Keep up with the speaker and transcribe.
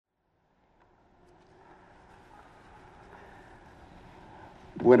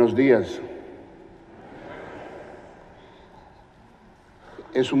Buenos días.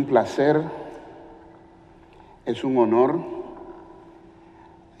 Es un placer, es un honor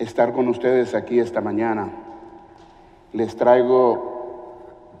estar con ustedes aquí esta mañana. Les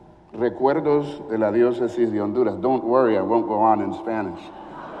traigo recuerdos de la diócesis de Honduras. Don't worry, I won't go on in Spanish.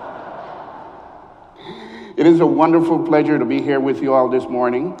 It is a wonderful pleasure to be here with you all this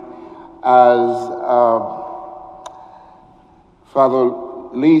morning. As Father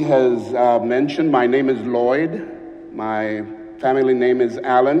Lee has mentioned, my name is Lloyd. My family name is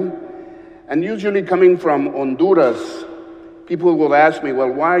Alan. And usually coming from Honduras, people will ask me, well,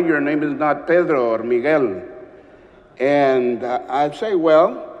 why your name is not Pedro or Miguel? And I say,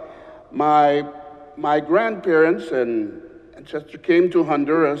 well, my grandparents and ancestors came to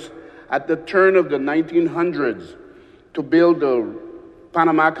Honduras at the turn of the 1900s to build the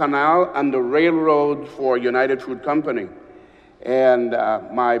Panama Canal and the railroad for United Fruit Company. And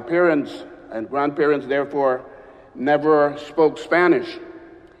my parents and grandparents, therefore, never spoke Spanish.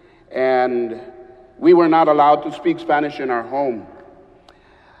 And we were not allowed to speak Spanish in our home.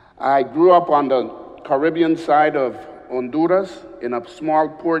 I grew up on the Caribbean side of Honduras in a small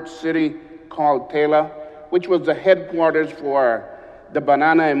port city called Tela, which was the headquarters for the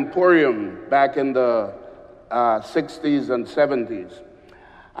Banana Emporium back in the 60s and 70s.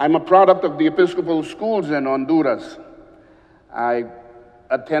 I'm a product of the Episcopal schools in Honduras. I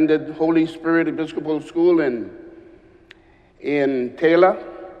attended Holy Spirit Episcopal School in Tela,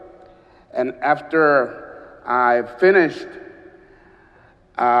 and after I finished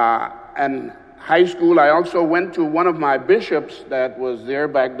in high school, I also went to one of my bishops that was there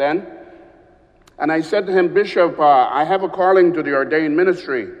back then, and I said to him, Bishop, I have a calling to the ordained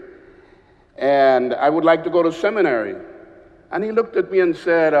ministry, and I would like to go to seminary. And he looked at me and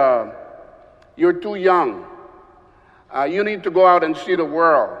said, you're too young. You need to go out and see the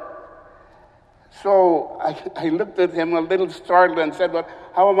world. So I looked at him a little startled and said, well,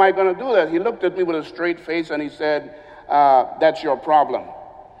 how am I going to do that? He looked at me with a straight face and he said, that's your problem.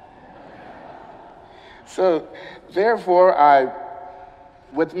 So therefore,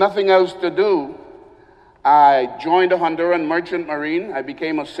 with nothing else to do, I joined the Honduran Merchant Marine. I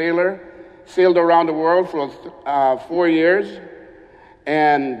became a sailor, sailed around the world for 4 years,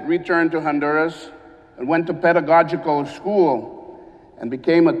 and returned to Honduras and went to pedagogical school and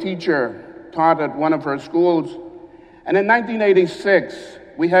became a teacher, taught at one of her schools. And in 1986,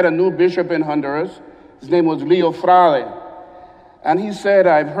 we had a new bishop in Honduras. His name was Leo Frade. And he said,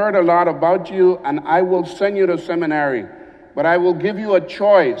 I've heard a lot about you, and I will send you to seminary, but I will give you a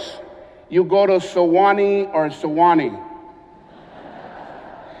choice. You go to Sewanee or Sewanee.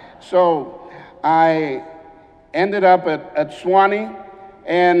 So I ended up at Sewanee.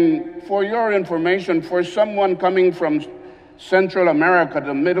 And for your information, for someone coming from Central America,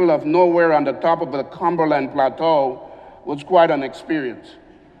 the middle of nowhere on the top of the Cumberland Plateau, was quite an experience.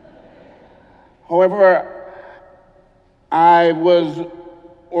 However, I was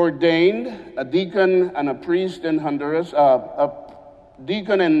ordained a deacon and a priest in Honduras, a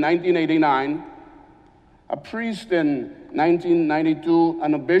deacon in 1989, a priest in 1992,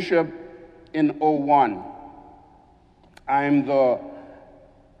 and a bishop in 2001. I'm the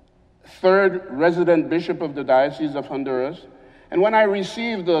third resident bishop of the Diocese of Honduras. And when I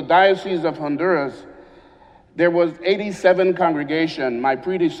received the Diocese of Honduras, there was 87 congregation, my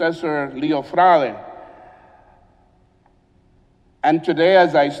predecessor, Leo Frade. And today,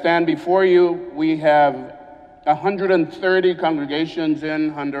 as I stand before you, we have 130 congregations in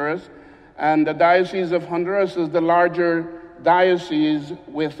Honduras, and the Diocese of Honduras is the larger diocese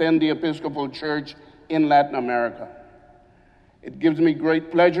within the Episcopal Church in Latin America. It gives me great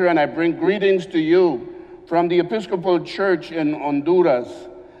pleasure, and I bring greetings to you from the Episcopal Church in Honduras,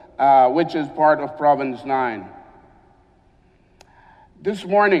 which is part of Province 9. This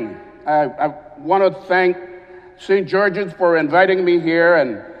morning, I want to thank St. George's for inviting me here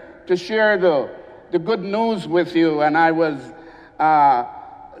and to share the good news with you. And I was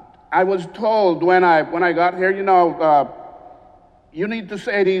told when I got here, you need to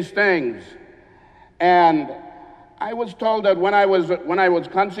say these things. And I was told that when I was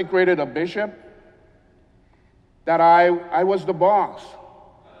consecrated a bishop, that I was the boss.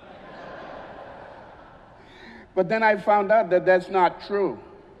 But then I found out that that's not true.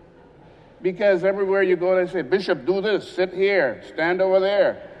 Because everywhere you go, they say, Bishop, do this, sit here, stand over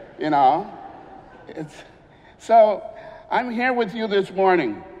there, So I'm here with you this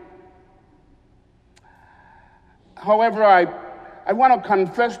morning. However, I want to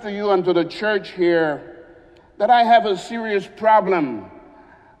confess to you and to the church here that I have a serious problem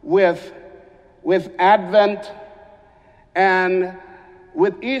with Advent and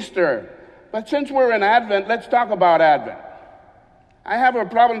with Easter. But since we're in Advent, let's talk about Advent. I have a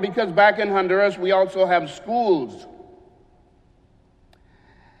problem because back in Honduras, we also have schools.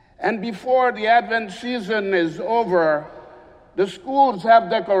 And before the Advent season is over, the schools have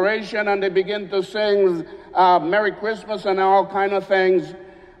decoration and they begin to sing Merry Christmas and all kind of things.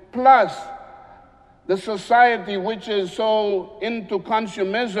 Plus, the society, which is so into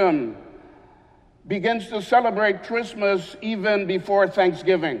consumism, begins to celebrate Christmas even before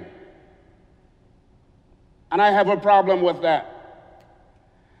Thanksgiving. And I have a problem with that.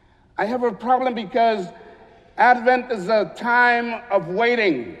 I have a problem because Advent is a time of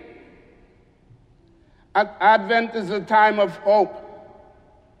waiting. Advent is a time of hope.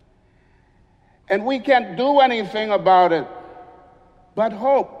 And we can't do anything about it but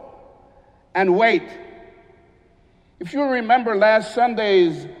hope and wait. If you remember last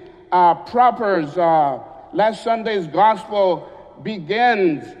Sunday's last Sunday's gospel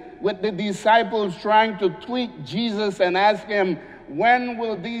begins with the disciples trying to tweak Jesus and ask him, when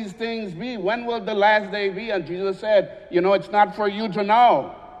will these things be? When will the last day be? And Jesus said, it's not for you to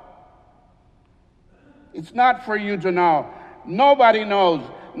know. It's not for you to know. Nobody knows.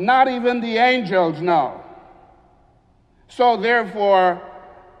 Not even the angels know. So therefore,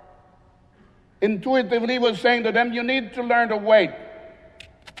 intuitively was saying to them, you need to learn to wait.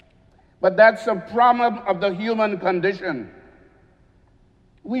 But that's a problem of the human condition.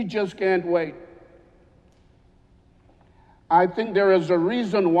 We just can't wait. I think there is a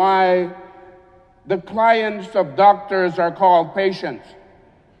reason why the clients of doctors are called patients.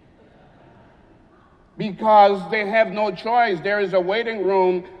 Because they have no choice. There is a waiting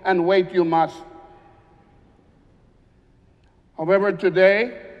room, and wait you must. However,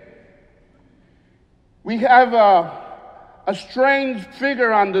 today, we have a strange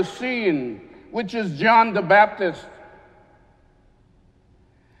figure on the scene, which is John the Baptist.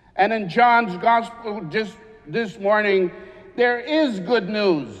 And in John's gospel just this morning, there is good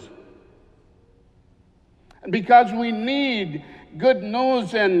news. And because we need good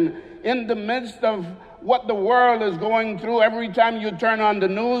news in the midst of what the world is going through, every time you turn on the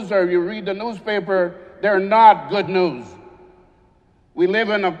news or you read the newspaper, they're not good news. We live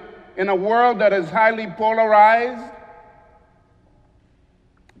in a world that is highly polarized,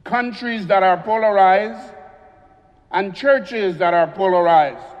 countries that are polarized, and churches that are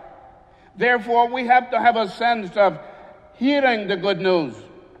polarized. Therefore, we have to have a sense of hearing the good news.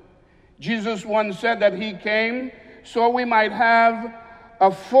 Jesus once said that he came so we might have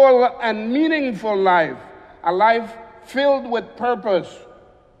a full and meaningful life, a life filled with purpose.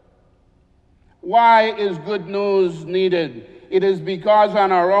 Why is good news needed? It is because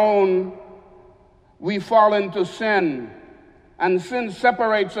on our own we fall into sin, and sin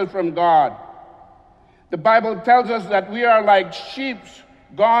separates us from God. The Bible tells us that we are like sheep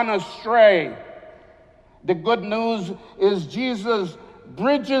gone astray. The good news is Jesus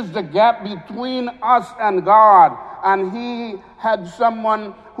bridges the gap between us and God, and he had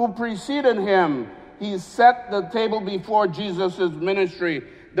someone who preceded him. He set the table before Jesus' ministry.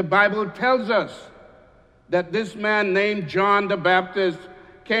 The Bible tells us that this man named John the Baptist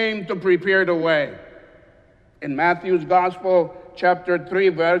came to prepare the way. In Matthew's Gospel, chapter 3,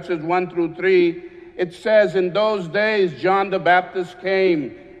 verses 1 through 3, it says, in those days John the Baptist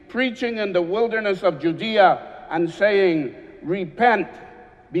came, preaching in the wilderness of Judea and saying, repent,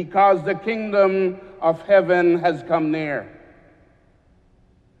 because the kingdom of heaven has come near.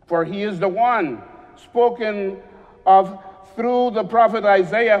 For he is the one spoken of through the prophet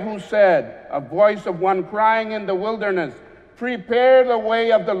Isaiah, who said, a voice of one crying in the wilderness, prepare the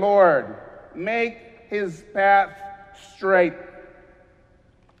way of the Lord, make his path straight.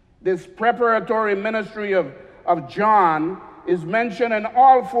 This preparatory ministry of John is mentioned in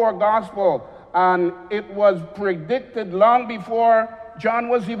all four Gospels, and it was predicted long before John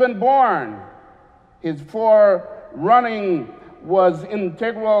was even born. His forerunning was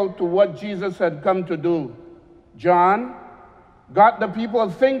integral to what Jesus had come to do. John got the people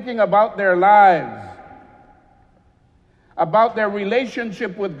thinking about their lives, about their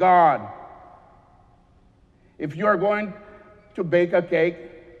relationship with God. If you're going to bake a cake,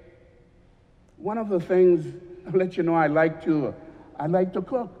 one of the things, I'll let you know, I like to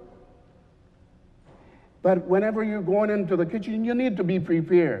cook. But whenever you're going into the kitchen, you need to be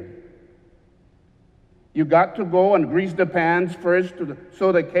prepared. You got to go and grease the pans first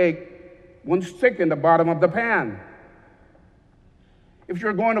so the cake won't stick in the bottom of the pan. If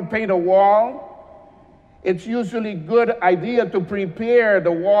you're going to paint a wall, it's usually a good idea to prepare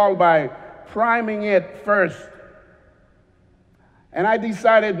the wall by priming it first. And I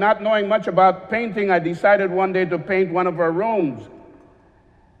decided, not knowing much about painting, I decided one day to paint one of our rooms.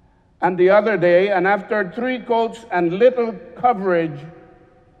 And the other day, and after 3 coats and little coverage,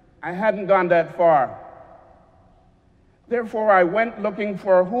 I hadn't gone that far. Therefore, I went looking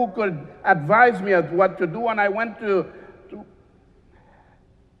for who could advise me of what to do, and I went to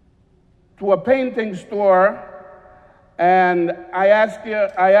a painting store, and I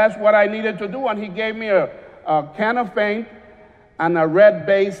asked what I needed to do, and he gave me a can of paint and a red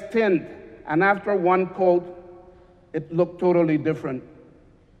base tint. And after 1 coat, it looked totally different.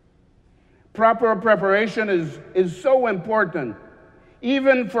 Proper preparation is so important,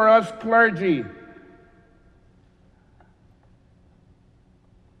 even for us clergy.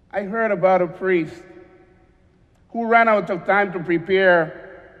 I heard about a priest who ran out of time to prepare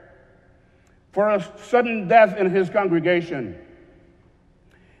for a sudden death in his congregation.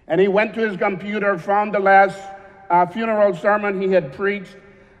 And he went to his computer, found the last funeral sermon he had preached,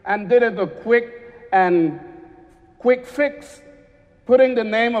 and did it a quick fix, putting the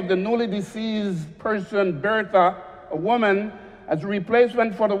name of the newly deceased person, Bertha, a woman, as a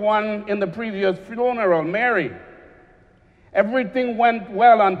replacement for the one in the previous funeral, Mary. Everything went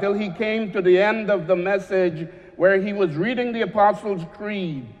well until he came to the end of the message where he was reading the Apostles'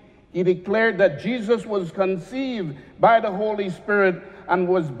 Creed. He declared that Jesus was conceived by the Holy Spirit and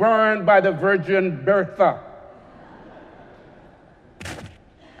was burned by the Virgin Bertha.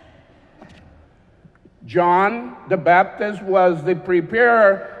 John the Baptist was the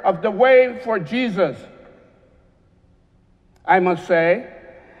preparer of the way for Jesus. I must say,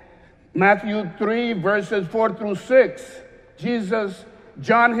 Matthew 3, verses 4 through 6,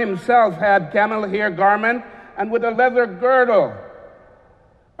 John himself had camel hair garment and with a leather girdle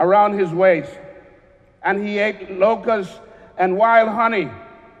around his waist, and he ate locusts and wild honey.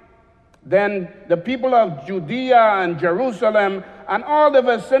 Then the people of Judea and Jerusalem and all the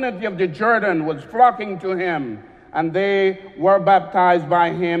vicinity of the Jordan was flocking to him, and they were baptized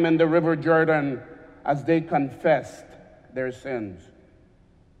by him in the river Jordan as they confessed their sins.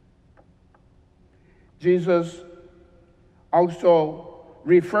 Jesus also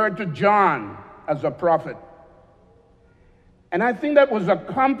referred to John as a prophet. And I think that was a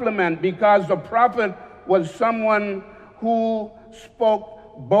compliment, because the prophet was someone who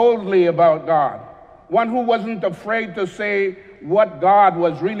spoke boldly about God, one who wasn't afraid to say what God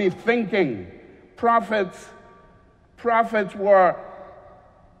was really thinking. Prophets were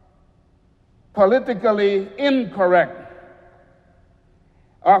politically incorrect,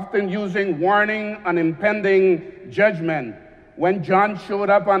 often using warning and impending judgment. When John showed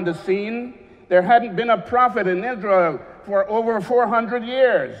up on the scene, there hadn't been a prophet in Israel for over 400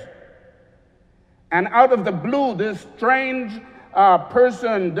 years. And out of the blue, this strange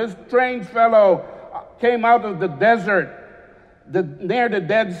this strange fellow came out of the desert near the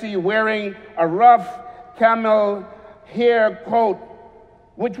Dead Sea wearing a rough camel hair coat,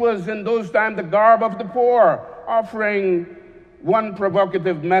 which was in those times the garb of the poor, offering one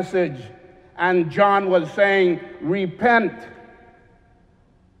provocative message. And John was saying, "Repent,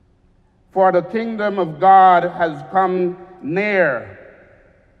 for the kingdom of God has come near."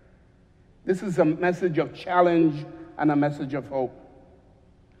 This is a message of challenge and a message of hope.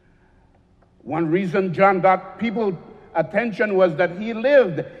 One reason John got people's attention was that he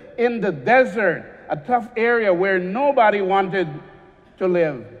lived in the desert, a tough area where nobody wanted to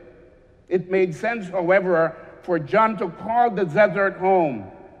live. It made sense, however, for John to call the desert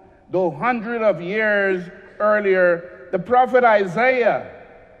home, though hundreds of years earlier, the prophet Isaiah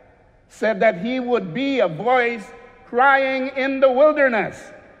said that he would be a voice crying in the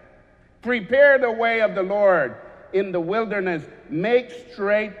wilderness, "Prepare the way of the Lord in the wilderness, make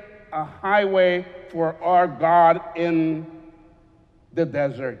straight a highway for our God in the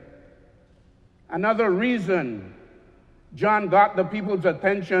desert." Another reason John got the people's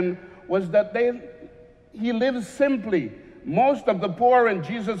attention was that he lived simply. Most of the poor in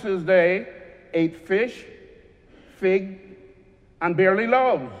Jesus' day ate fish, fig, and barley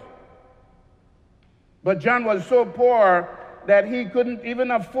loaves. But John was so poor that he couldn't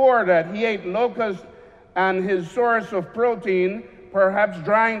even afford that. He ate locusts and his source of protein, perhaps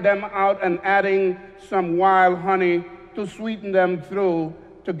drying them out and adding some wild honey to sweeten them through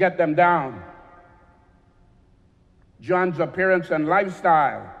to get them down. John's appearance and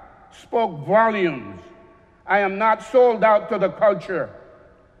lifestyle spoke volumes. I am not sold out to the culture.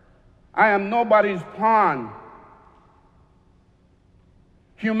 I am nobody's pawn.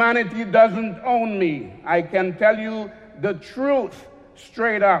 Humanity doesn't own me. I can tell you the truth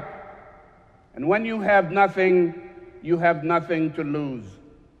straight up. And when you have nothing to lose.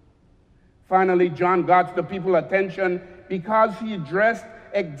 Finally, John got the people's attention because he dressed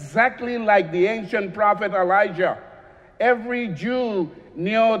exactly like the ancient prophet Elijah, Every Jew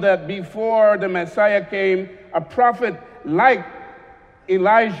knew that before the Messiah came, a prophet like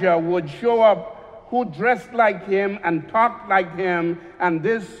Elijah would show up who dressed like him and talked like him, and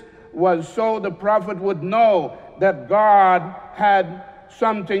this was so the prophet would know that God had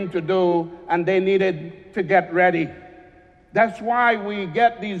something to do and they needed to get ready. That's why we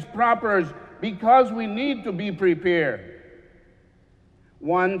get these propers, because we need to be prepared.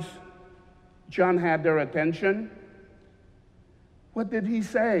 Once John had their attention, what did he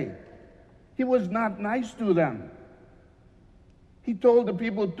say? He was not nice to them. He told the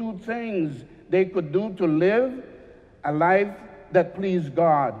people 2 things they could do to live a life that pleased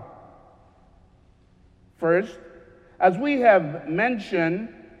God. First, as we have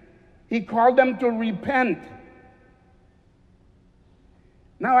mentioned, he called them to repent.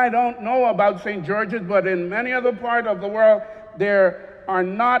 Now, I don't know about St. George's, but in many other parts of the world, there are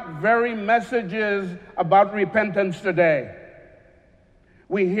not very messages about repentance today.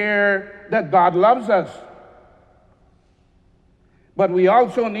 We hear that God loves us, but we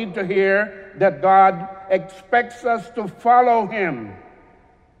also need to hear that God expects us to follow him,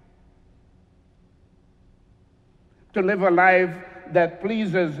 to live a life that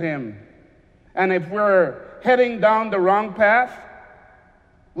pleases him. And if we're heading down the wrong path,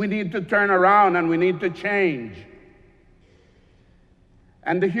 we need to turn around and we need to change.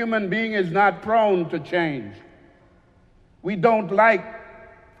 And the human being is not prone to change. We don't like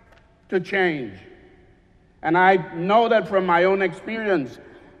to change. And I know that from my own experience.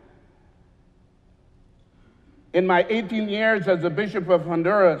 In my 18 years as the Bishop of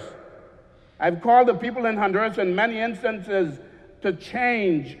Honduras, I've called the people in Honduras in many instances to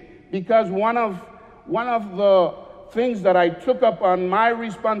change, because one of the things that I took up on my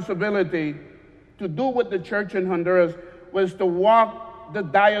responsibility to do with the church in Honduras was to walk the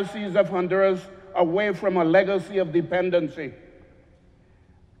Diocese of Honduras away from a legacy of dependency.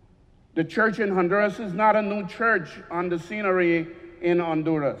 The church in Honduras is not a new church on the scenery in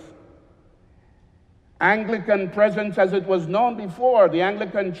Honduras. Anglican presence, as it was known before, the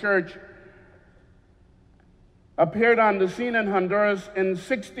Anglican Church appeared on the scene in Honduras in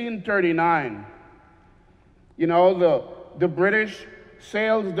 1639. You know, the British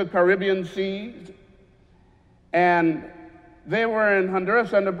sailed the Caribbean seas, and they were in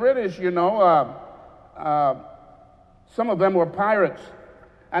Honduras, and the British, some of them were pirates,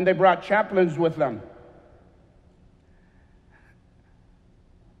 and they brought chaplains with them.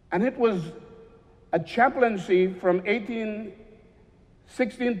 And it was a chaplaincy from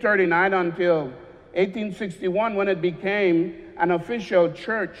 1639 until 1861, when it became an official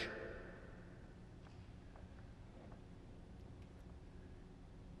church.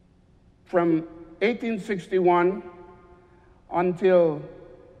 From 1861 until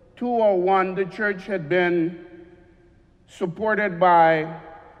 201, the church had been supported by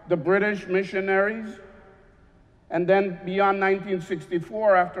the British missionaries. And then beyond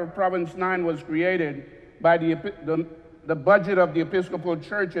 1964, after Province 9 was created, by the budget of the Episcopal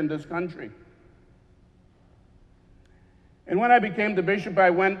Church in this country. And when I became the bishop, I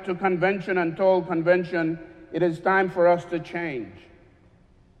went to convention and told convention, it is time for us to change.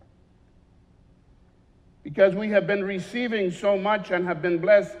 Because we have been receiving so much and have been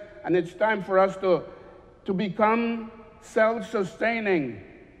blessed, and it's time for us to become self-sustaining.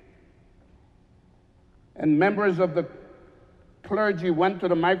 And members of the clergy went to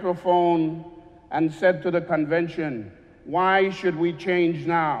the microphone and said to the convention, why should we change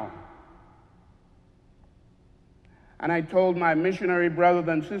now? And I told my missionary brothers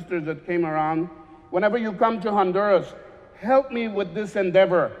and sisters that came around, whenever you come to Honduras, help me with this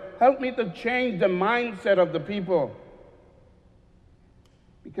endeavor. Help me to change the mindset of the people.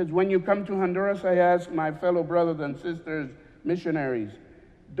 Because when you come to Honduras, I ask my fellow brothers and sisters, missionaries,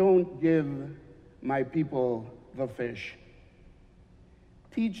 don't give my people the fish.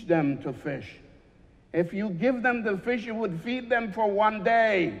 Teach them to fish. If you give them the fish, you would feed them for one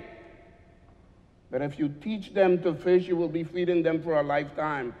day. But if you teach them to fish, you will be feeding them for a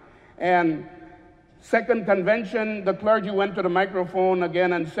lifetime. And second convention, the clergy went to the microphone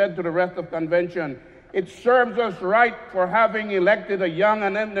again and said to the rest of convention, it serves us right for having elected a young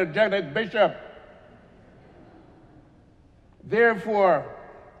and energetic bishop. Therefore,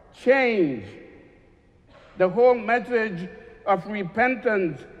 change. The whole message of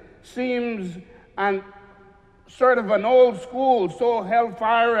repentance seems sort of an old school, so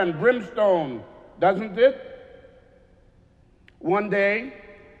hellfire and brimstone, doesn't it? One day,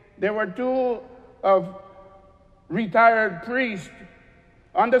 there were two retired priests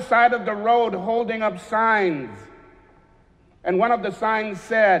on the side of the road holding up signs. And one of the signs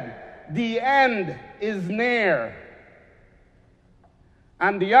said, "The end is near."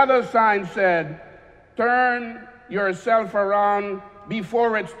 And the other sign said, turn yourself around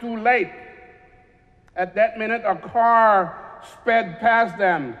before it's too late. At that minute, a car sped past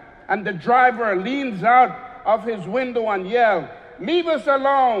them, and the driver leans out of his window and yelled, leave us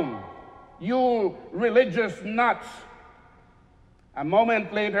alone, you religious nuts. A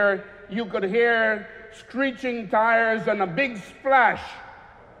moment later, you could hear screeching tires and a big splash.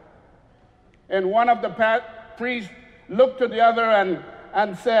 And one of the priests looked to the other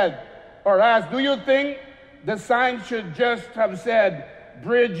and said, or asked, do you think the sign should just have said,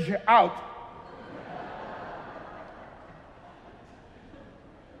 bridge out?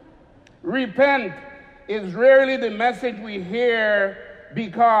 Repent is rarely the message we hear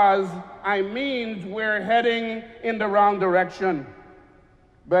because we're heading in the wrong direction.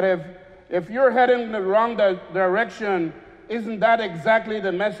 But if you're heading in the wrong direction, isn't that exactly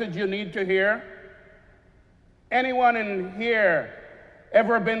the message you need to hear? Anyone in here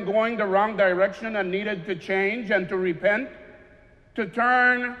ever been going the wrong direction and needed to change and to repent? To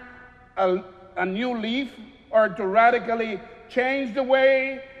turn a new leaf or to radically change the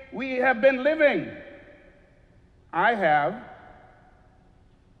way we have been living? I have.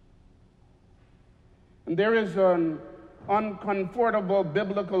 And there is an uncomfortable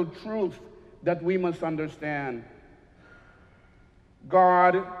biblical truth that we must understand.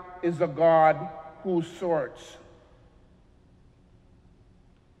 God is a God who sorts.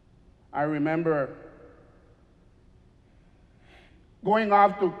 I remember going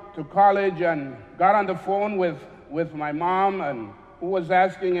off to college and got on the phone with my mom, and who was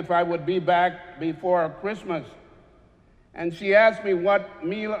asking if I would be back before Christmas. And she asked me what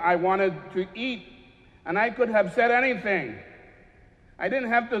meal I wanted to eat, and I could have said anything. I didn't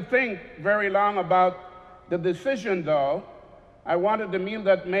have to think very long about the decision, though. I wanted the meal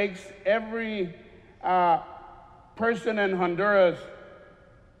that makes every person in Honduras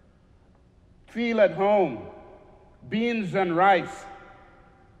feel at home. Beans and rice.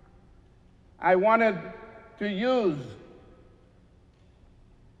 I wanted to use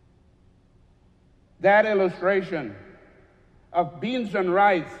that illustration of beans and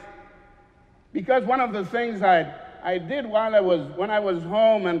rice, because one of the things I did when I was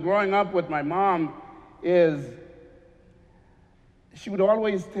home and growing up with my mom is she would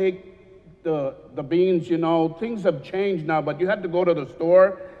always take the beans. Things have changed now, but you had to go to the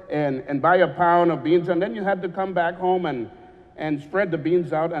store and buy a pound of beans, and then you had to come back home and spread the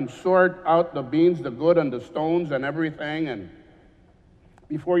beans out and sort out the beans, the good and the stones and everything, and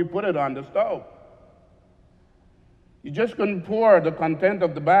before you put it on the stove. You just couldn't pour the content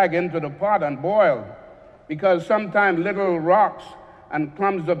of the bag into the pot and boil, because sometimes little rocks and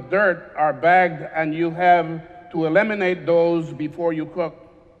crumbs of dirt are bagged, and you have to eliminate those before you cook.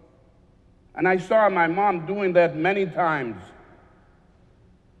 And I saw my mom doing that many times.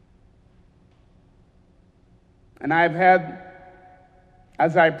 And I've had,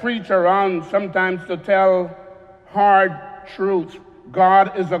 as I preach around, sometimes to tell hard truths.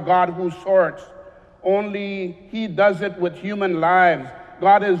 God is a God who sorts. Only He does it with human lives.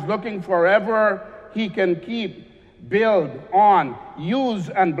 God is looking forever He can keep, build on, use,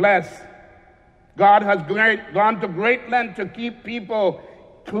 and bless. God has gone to great length to keep people,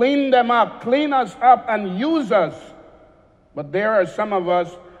 clean us up, and use us. But there are some of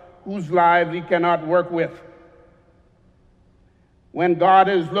us whose lives He cannot work with. When God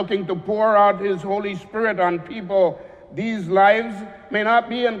is looking to pour out His Holy Spirit on people, these lives may not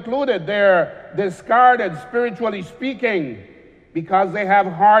be included. They're discarded, spiritually speaking, because they have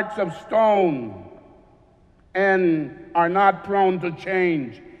hearts of stone and are not prone to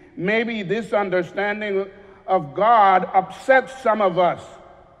change. Maybe this understanding of God upsets some of us.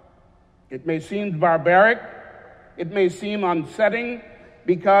 It may seem barbaric. It may seem unsettling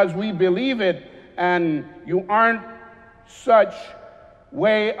because we believe it, and you aren't such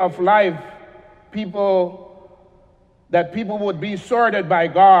way of life that people would be sorted by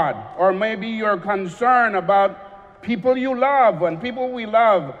God. Or maybe you're concerned about people you love and people we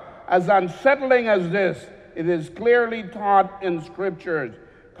love. As unsettling as this, it is clearly taught in Scriptures.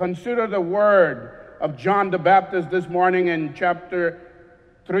 Consider the word of John the Baptist this morning in chapter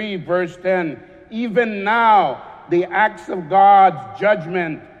 3, verse 10. Even now, the axe of God's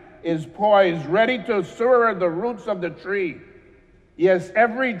judgment is poised, ready to sever the roots of the tree. Yes,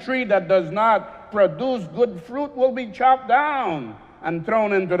 every tree that does not produce good fruit will be chopped down and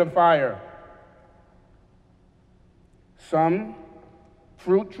thrown into the fire. Some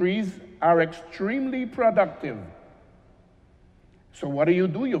fruit trees are extremely productive. So what do?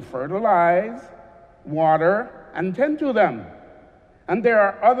 You fertilize, water, and tend to them. And there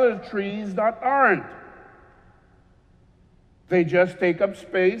are other trees that aren't. They just take up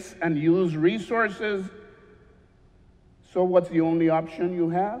space and use resources. So what's the only option you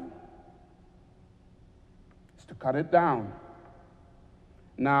have? It's to cut it down.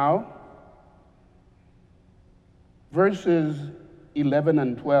 Now, verses 11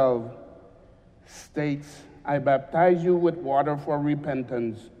 and 12 states, I baptize you with water for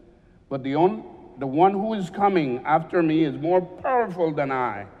repentance, but the one who is coming after me is more powerful than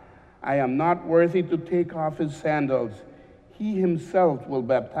I. I am not worthy to take off his sandals. He himself will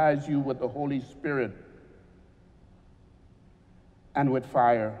baptize you with the Holy Spirit and with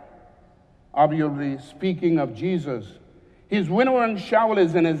fire. Obviously, speaking of Jesus, his winnowing shovel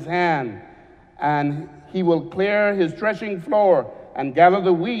is in his hand, and he will clear his threshing floor and gather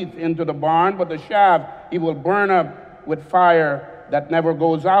the wheat into the barn, but the chaff he will burn up with fire that never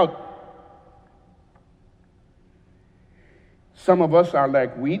goes out. Some of us are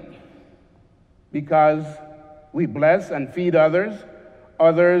like wheat because we bless and feed others.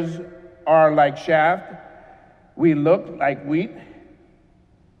 Others are like chaff. We look like wheat,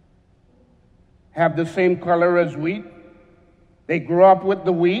 have the same color as wheat. They grow up with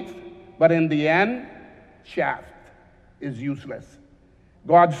the wheat, but in the end, chaff is useless.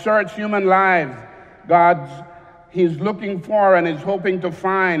 God searches human lives. He's looking for and is hoping to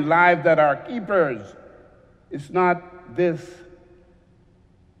find lives that are keepers. It's not this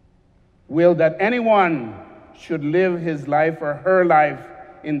will that anyone should live his life or her life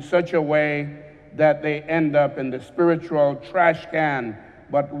in such a way that they end up in the spiritual trash can,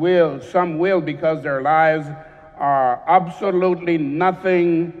 but some will because their lives are absolutely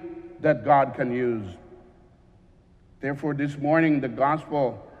nothing that God can use. Therefore, this morning, the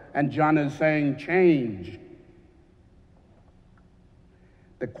gospel, and John is saying, change.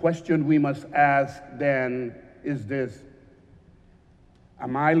 The question we must ask then is this: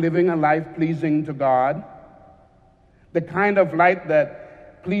 am I living a life pleasing to God? The kind of life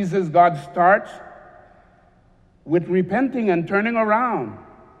that pleases God starts with repenting and turning around.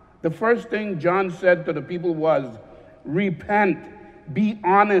 The first thing John said to the people was, repent, be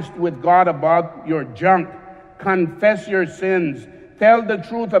honest with God about your junk, confess your sins, tell the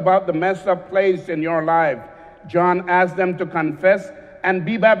truth about the messed up place in your life. John asked them to confess and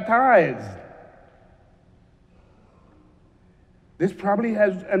be baptized. This probably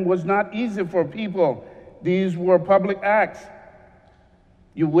was not easy for people. These were public acts.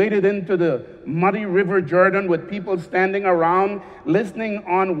 You waded into the muddy river Jordan with people standing around, listening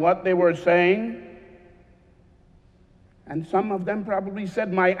on what they were saying. And some of them probably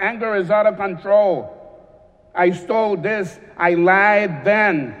said, my anger is out of control. I stole this, I lied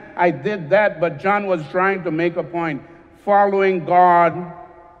then, I did that. But John was trying to make a point. Following God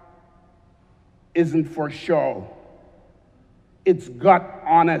isn't for show. It's gut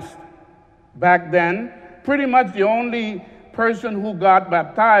honest. Back then, pretty much the only person who got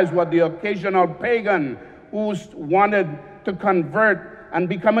baptized was the occasional pagan who wanted to convert and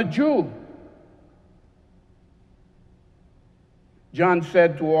become a Jew. John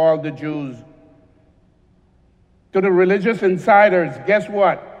said to all the Jews, to the religious insiders, guess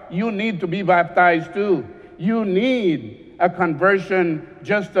what? You need to be baptized too. You need a conversion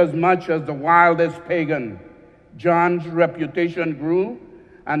just as much as the wildest pagan. John's reputation grew,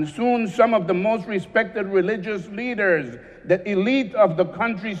 and soon some of the most respected religious leaders, the elite of the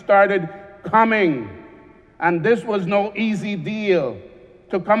country, started coming. And this was no easy deal,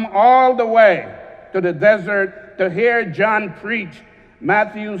 to come all the way to the desert to hear John preach.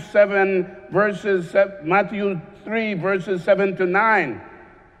 Matthew 3, verses 7 to 9.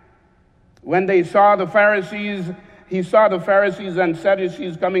 When they saw the Pharisees, he saw the Pharisees and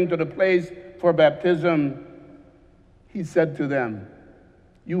Sadducees coming to the place for baptism. He said to them,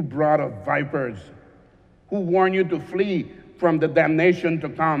 you brood of vipers, who warn you to flee from the damnation to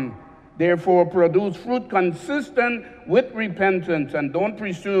come. Therefore, produce fruit consistent with repentance, and don't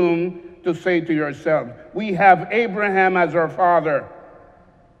presume to say to yourself, we have Abraham as our father.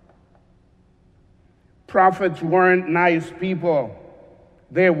 Prophets weren't nice people.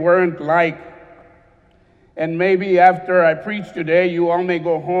 They weren't like. And maybe after I preach today, you all may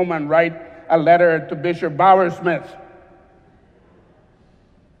go home and write a letter to Bishop Bowersmith.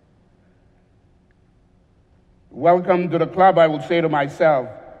 Welcome to the club, I would say to myself.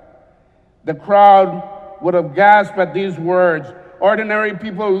 The crowd would have gasped at these words. Ordinary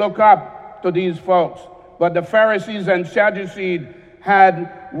people look up to these folks, but the Pharisees and Sadducees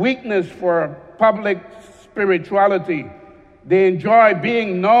had weakness for public spirituality. They enjoy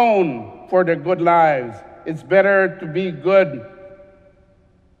being known for their good lives. It's better to be good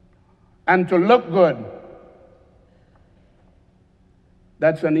and to look good.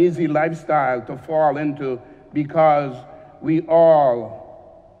 That's an easy lifestyle to fall into, because we all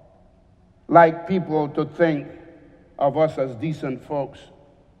like people to think of us as decent folks.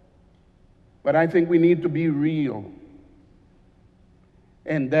 But I think we need to be real.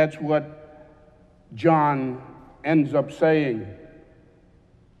 And that's what John ends up saying.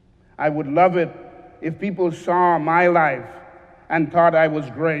 I would love it if people saw my life and thought I was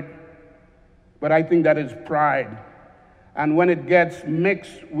great. But I think that is pride. And when it gets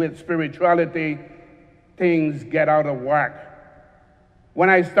mixed with spirituality, things get out of whack. When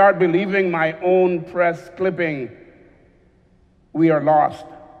I start believing my own press clipping, we are lost.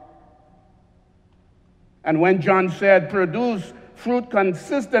 And when John said, produce fruit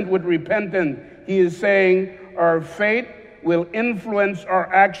consistent with repentance, he is saying our faith will influence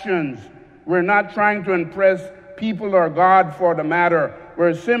our actions. We're not trying to impress people or God for the matter.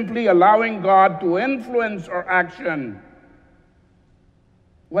 We're simply allowing God to influence our action.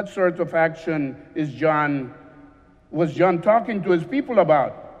 What sort of action was John talking to his people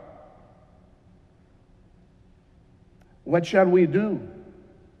about? What shall we do?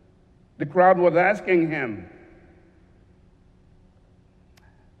 The crowd was asking him.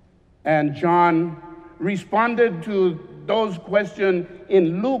 And John responded to those questions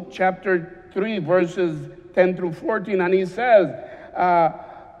in Luke chapter 3, verses 10 through 14. And he says,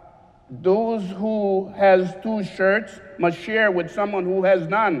 those who has 2 shirts must share with someone who has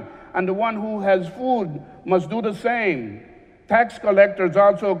none, and the one who has food must do the same. Tax collectors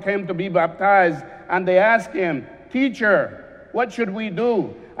also came to be baptized, and they asked him, Teacher, what should we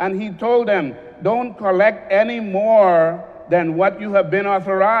do? And he told them, don't collect any more than what you have been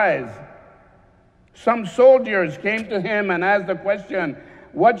authorized. Some soldiers came to him and asked the question,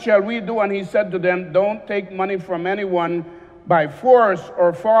 what shall we do? And he said to them, don't take money from anyone by force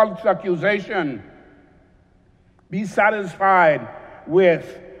or false accusation. Be satisfied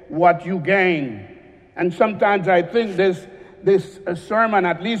with what you gain. And sometimes I think this sermon,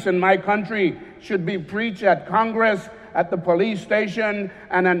 at least in my country, should be preached at Congress, at the police station,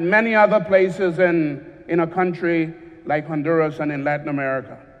 and at many other places in a country like Honduras and in Latin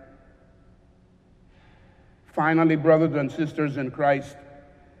America. Finally, brothers and sisters in Christ,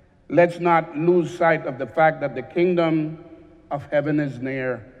 let's not lose sight of the fact that the kingdom of heaven is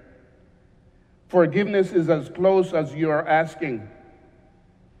near. Forgiveness is as close as you are asking.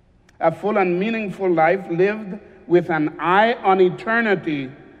 A full and meaningful life lived with an eye on eternity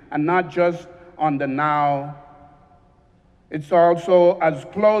and not just on the now. It's also as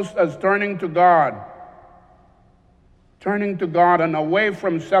close as turning to God and away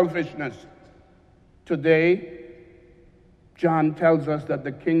from selfishness. Today, John tells us that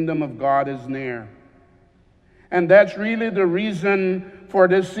the kingdom of God is near. And that's really the reason for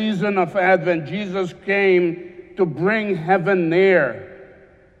this season of Advent. Jesus came to bring heaven near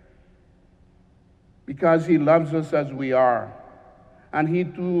because he loves us as we are. And he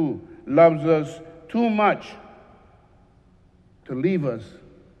too loves us too much to leave us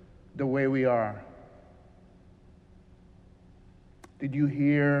the way we are. Did you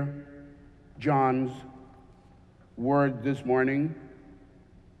hear John's word this morning?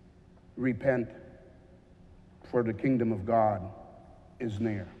 Repent, for the kingdom of God is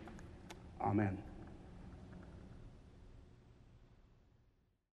near. Amen.